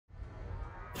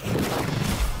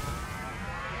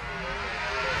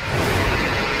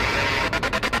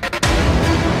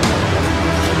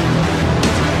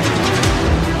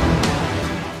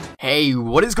Hey,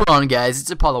 what is going on, guys?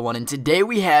 It's Apollo1, and today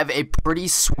we have a pretty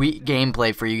sweet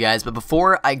gameplay for you guys. But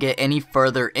before I get any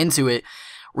further into it,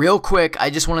 real quick, I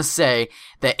just want to say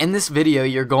that in this video,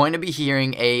 you're going to be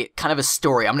hearing a kind of a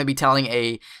story. I'm going to be telling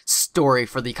a story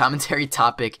for the commentary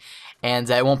topic, and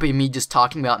it won't be me just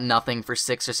talking about nothing for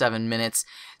 6 or 7 minutes.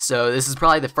 So this is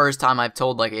probably the first time I've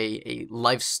told like a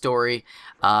life story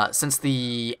since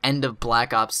the end of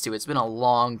Black Ops 2. It's been a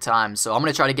long time, so I'm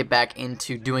going to try to get back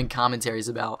into doing commentaries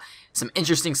about some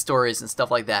interesting stories and stuff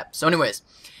like that. So anyways,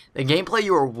 the gameplay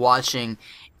you are watching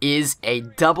is a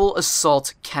double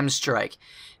assault chem strike.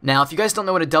 Now, if you guys don't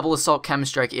know what a double assault chem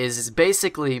strike is, it's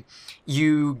basically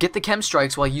you get the chem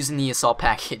strikes while using the assault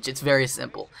package. It's very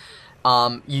simple.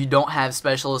 You don't have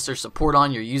specialists or support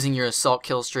on, you're using your assault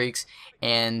kill streaks,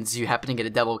 and you happen to get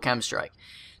a double chem strike.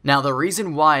 Now, the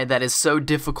reason why that is so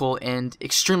difficult and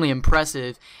extremely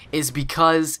impressive is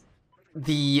because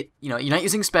you're not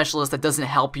using specialists. That doesn't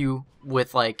help you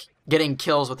with like getting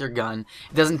kills with your gun.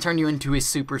 It doesn't turn you into a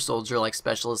super soldier like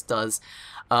specialist does.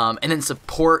 And then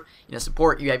support,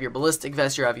 you have your ballistic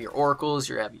vest, you have your oracles,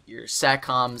 you have your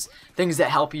satcoms, things that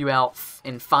help you out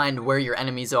and find where your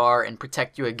enemies are and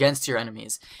protect you against your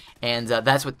enemies. And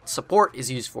that's what support is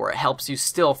used for. It helps you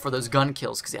still for those gun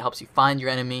kills because it helps you find your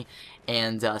enemy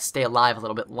and stay alive a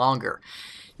little bit longer.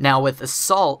 Now with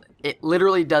assault, it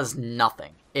literally does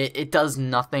nothing. It does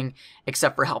nothing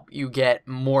except for help you get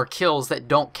more kills that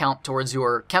don't count towards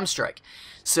your chem strike.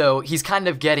 So he's kind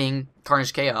of getting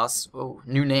Carnage Chaos,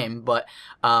 new name, but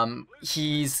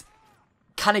he's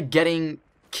kind of getting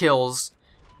kills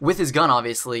with his gun,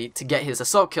 obviously, to get his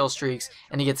assault kill streaks,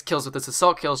 and he gets kills with his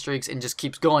assault kill streaks and just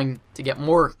keeps going to get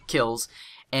more kills,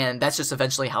 and that's just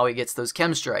eventually how he gets those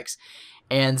chem strikes.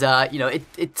 And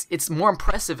it's more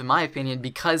impressive in my opinion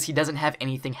because he doesn't have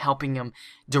anything helping him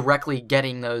directly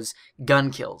getting those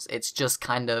gun kills. It's just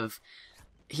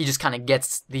he just kind of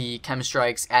gets the chem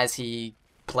strikes as he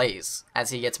plays,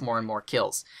 as he gets more and more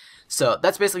kills. So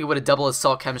that's basically what a double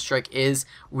assault chem strike is.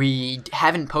 We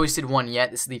haven't posted one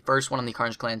yet. This is the first one on the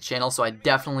Carnage Clan channel, so I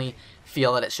definitely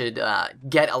feel that it should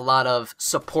get a lot of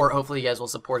support. Hopefully you guys will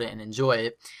support it and enjoy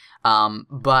it.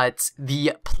 But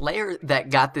the player that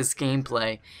got this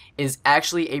gameplay is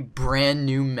actually a brand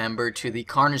new member to the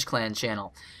Carnage Clan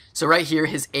channel. So right here,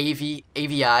 his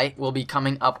AVI will be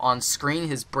coming up on screen,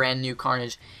 his brand new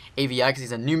Carnage AVI, because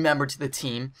he's a new member to the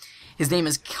team. His name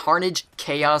is Carnage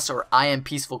Chaos, or I Am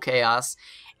Peaceful Chaos,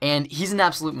 and he's an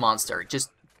absolute monster, just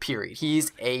period.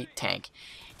 He's a tank.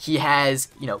 He has,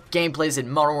 gameplays in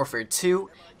Modern Warfare 2,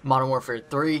 Modern Warfare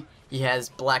 3, he has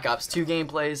Black Ops 2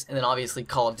 gameplays, and then obviously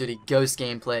Call of Duty Ghost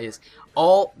gameplays,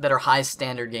 all that are high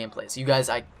standard gameplays. You guys,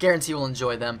 I guarantee will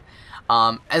enjoy them.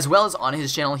 As well as on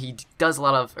his channel, he does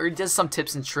he does some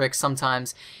tips and tricks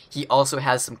sometimes. He also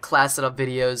has some class setup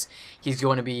videos. He's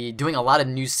going to be doing a lot of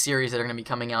new series that are going to be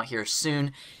coming out here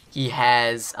soon. He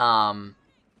has I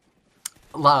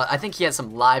think he has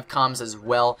some live comms as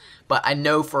well, but I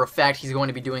know for a fact he's going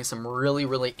to be doing some really,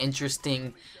 really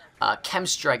interesting chem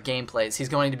strike gameplays. He's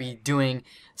going to be doing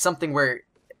something where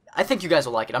I think you guys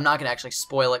will like it. I'm not going to actually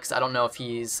spoil it because I don't know if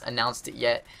he's announced it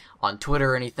yet on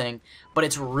Twitter or anything, but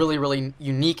it's really, really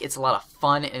unique. It's a lot of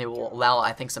fun, and it will allow,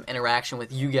 I think, some interaction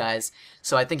with you guys.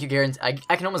 So I think I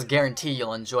can almost guarantee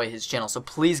you'll enjoy his channel. So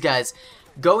please, guys,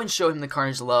 go and show him the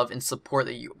Carnage love and support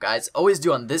that you guys always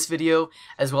do on this video,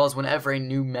 as well as whenever a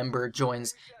new member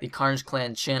joins the Carnage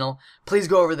Clan channel. Please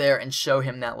go over there and show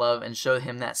him that love and show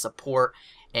him that support,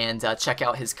 and check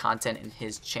out his content in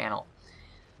his channel.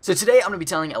 So today I'm going to be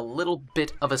telling a little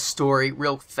bit of a story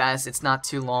real fast. It's not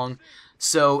too long.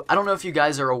 So I don't know if you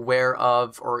guys are aware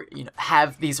of or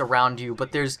have these around you,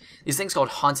 but there's these things called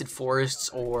haunted forests,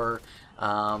 or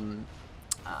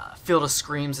Field of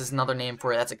Screams is another name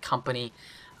for it. That's a company.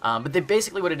 But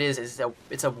basically what it is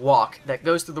it's a walk that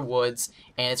goes through the woods,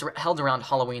 and it's held around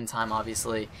Halloween time,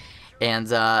 obviously. And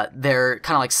they're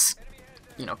kind of like,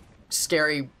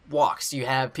 scary walks. You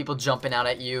have people jumping out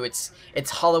at you. It's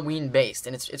Halloween based,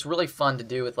 and it's really fun to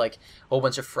do with like a whole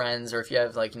bunch of friends, or if you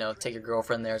have like take your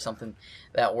girlfriend there or something,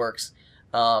 that works.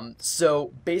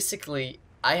 So basically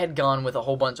I had gone with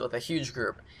a huge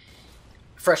group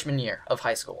freshman year of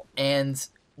high school, and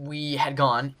we had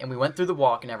gone and we went through the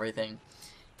walk and everything,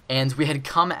 and we had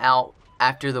come out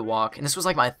after the walk, and this was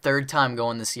like my third time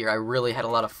going this year. I really had a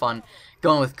lot of fun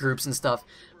going with groups and stuff,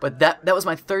 but that was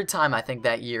my third time, I think,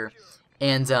 that year.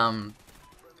 And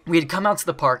we had come out to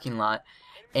the parking lot,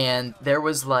 and there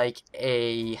was like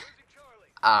oh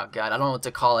god, I don't know what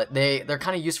to call it. They're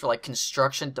kind of used for like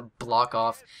construction to block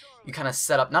off. You kind of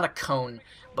set up not a cone,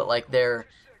 but like they're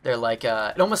like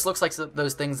it almost looks like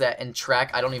those things that in track,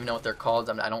 I don't even know what they're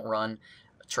called. I don't run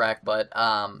track, but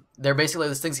they're basically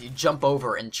those things that you jump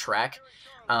over in track.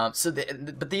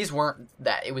 But these weren't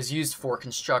that. It was used for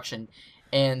construction.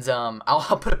 And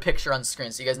I'll put a picture on the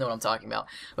screen so you guys know what I'm talking about.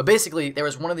 But basically, there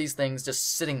was one of these things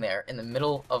just sitting there in the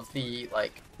middle of the,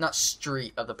 like, not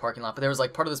street of the parking lot, but there was,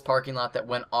 like, part of this parking lot that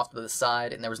went off to the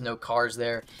side, and there was no cars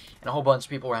there, and a whole bunch of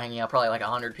people were hanging out, probably like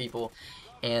 100 people.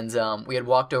 And we had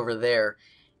walked over there,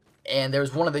 and there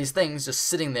was one of these things just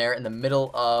sitting there in the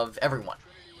middle of everyone.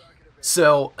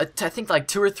 So, I think like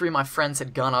 2 or 3 of my friends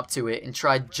had gone up to it and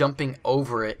tried jumping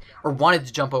over it, or wanted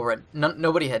to jump over it.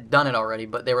 Nobody had done it already,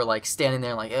 but they were like standing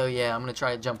there like, oh yeah, I'm going to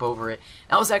try to jump over it.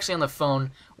 And I was actually on the phone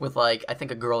with like, I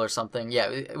think a girl or something. Yeah,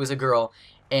 it was a girl,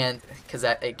 and because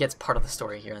it gets part of the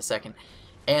story here in a second.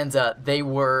 And they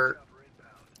were,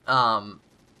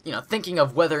 you know, thinking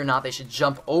of whether or not they should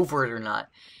jump over it or not.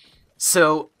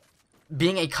 So,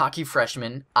 being a cocky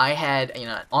freshman, I had, you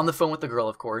know, on the phone with the girl,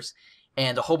 of course,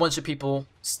 and a whole bunch of people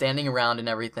standing around and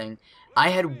everything. I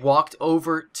had walked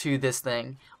over to this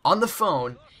thing on the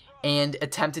phone and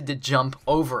attempted to jump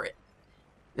over it.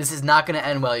 This is not going to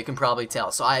end well, you can probably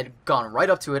tell. So I had gone right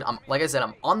up to it. Like I said,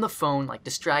 I'm on the phone, like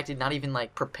distracted, not even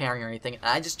like preparing or anything. And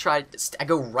I just tried, I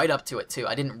go right up to it too.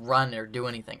 I didn't run or do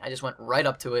anything. I just went right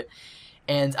up to it.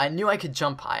 And I knew I could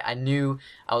jump high. I knew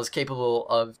I was capable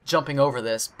of jumping over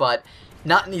this, but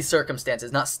not in these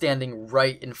circumstances, not standing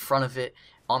right in front of it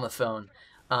on the phone.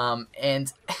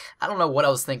 And I don't know what I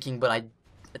was thinking, but I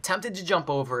attempted to jump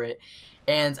over it,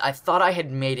 and I thought I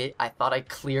had made it. I thought I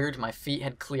cleared, my feet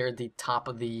had cleared the top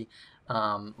of the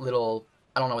little,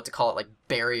 I don't know what to call it, like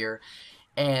barrier,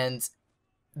 and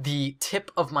the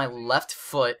tip of my left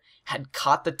foot had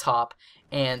caught the top,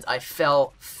 and I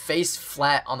fell face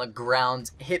flat on the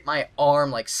ground, hit my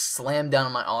arm, like slammed down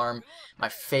on my arm, my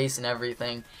face and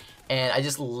everything. And I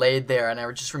just laid there, and I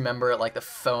just remember like the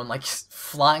phone like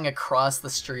flying across the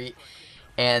street,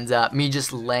 and me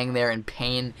just laying there in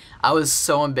pain. I was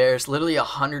so embarrassed. Literally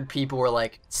 100 people were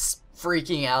like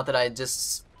freaking out that I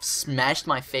just smashed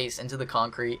my face into the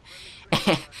concrete.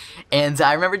 And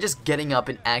I remember just getting up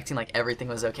and acting like everything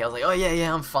was okay. I was like, oh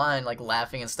yeah, I'm fine, like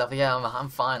laughing and stuff. Yeah, I'm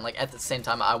fine. Like at the same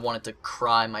time, I wanted to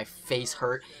cry. My face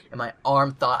hurt, and my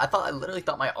arm I literally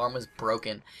thought my arm was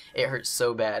broken. It hurt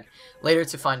so bad. Later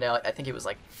to find out, I think it was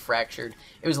like fractured.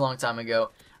 It was a long time ago,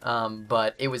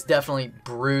 but it was definitely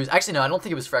bruised. Actually, no, I don't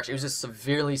think it was fractured. It was just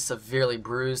severely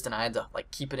bruised, and I had to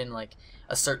like keep it in like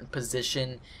a certain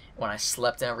position when I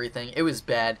slept and everything. It was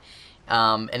bad.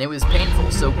 And it was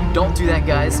painful, so don't do that,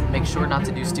 guys. Make sure not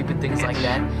to do stupid things like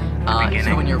that.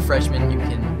 Even when you're a freshman,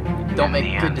 don't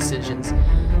make good decisions.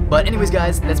 But anyways,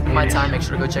 guys, that's my time. Make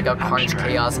sure to go check out Carnage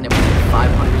Chaos, and if we get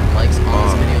 500 likes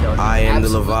on this video, I am the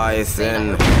Leviathan.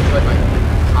 I hope you enjoyed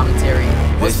my commentary.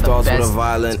 This starts with a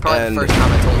violent it's probably end. the first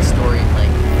time I told the story in like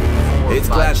 4 or It's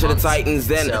 5 Clash of the months. Titans,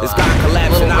 then So, the sky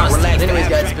collapsed and I relaxed. anyways,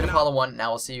 guys, it's been Apollo 1, and I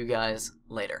will see you guys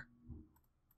later.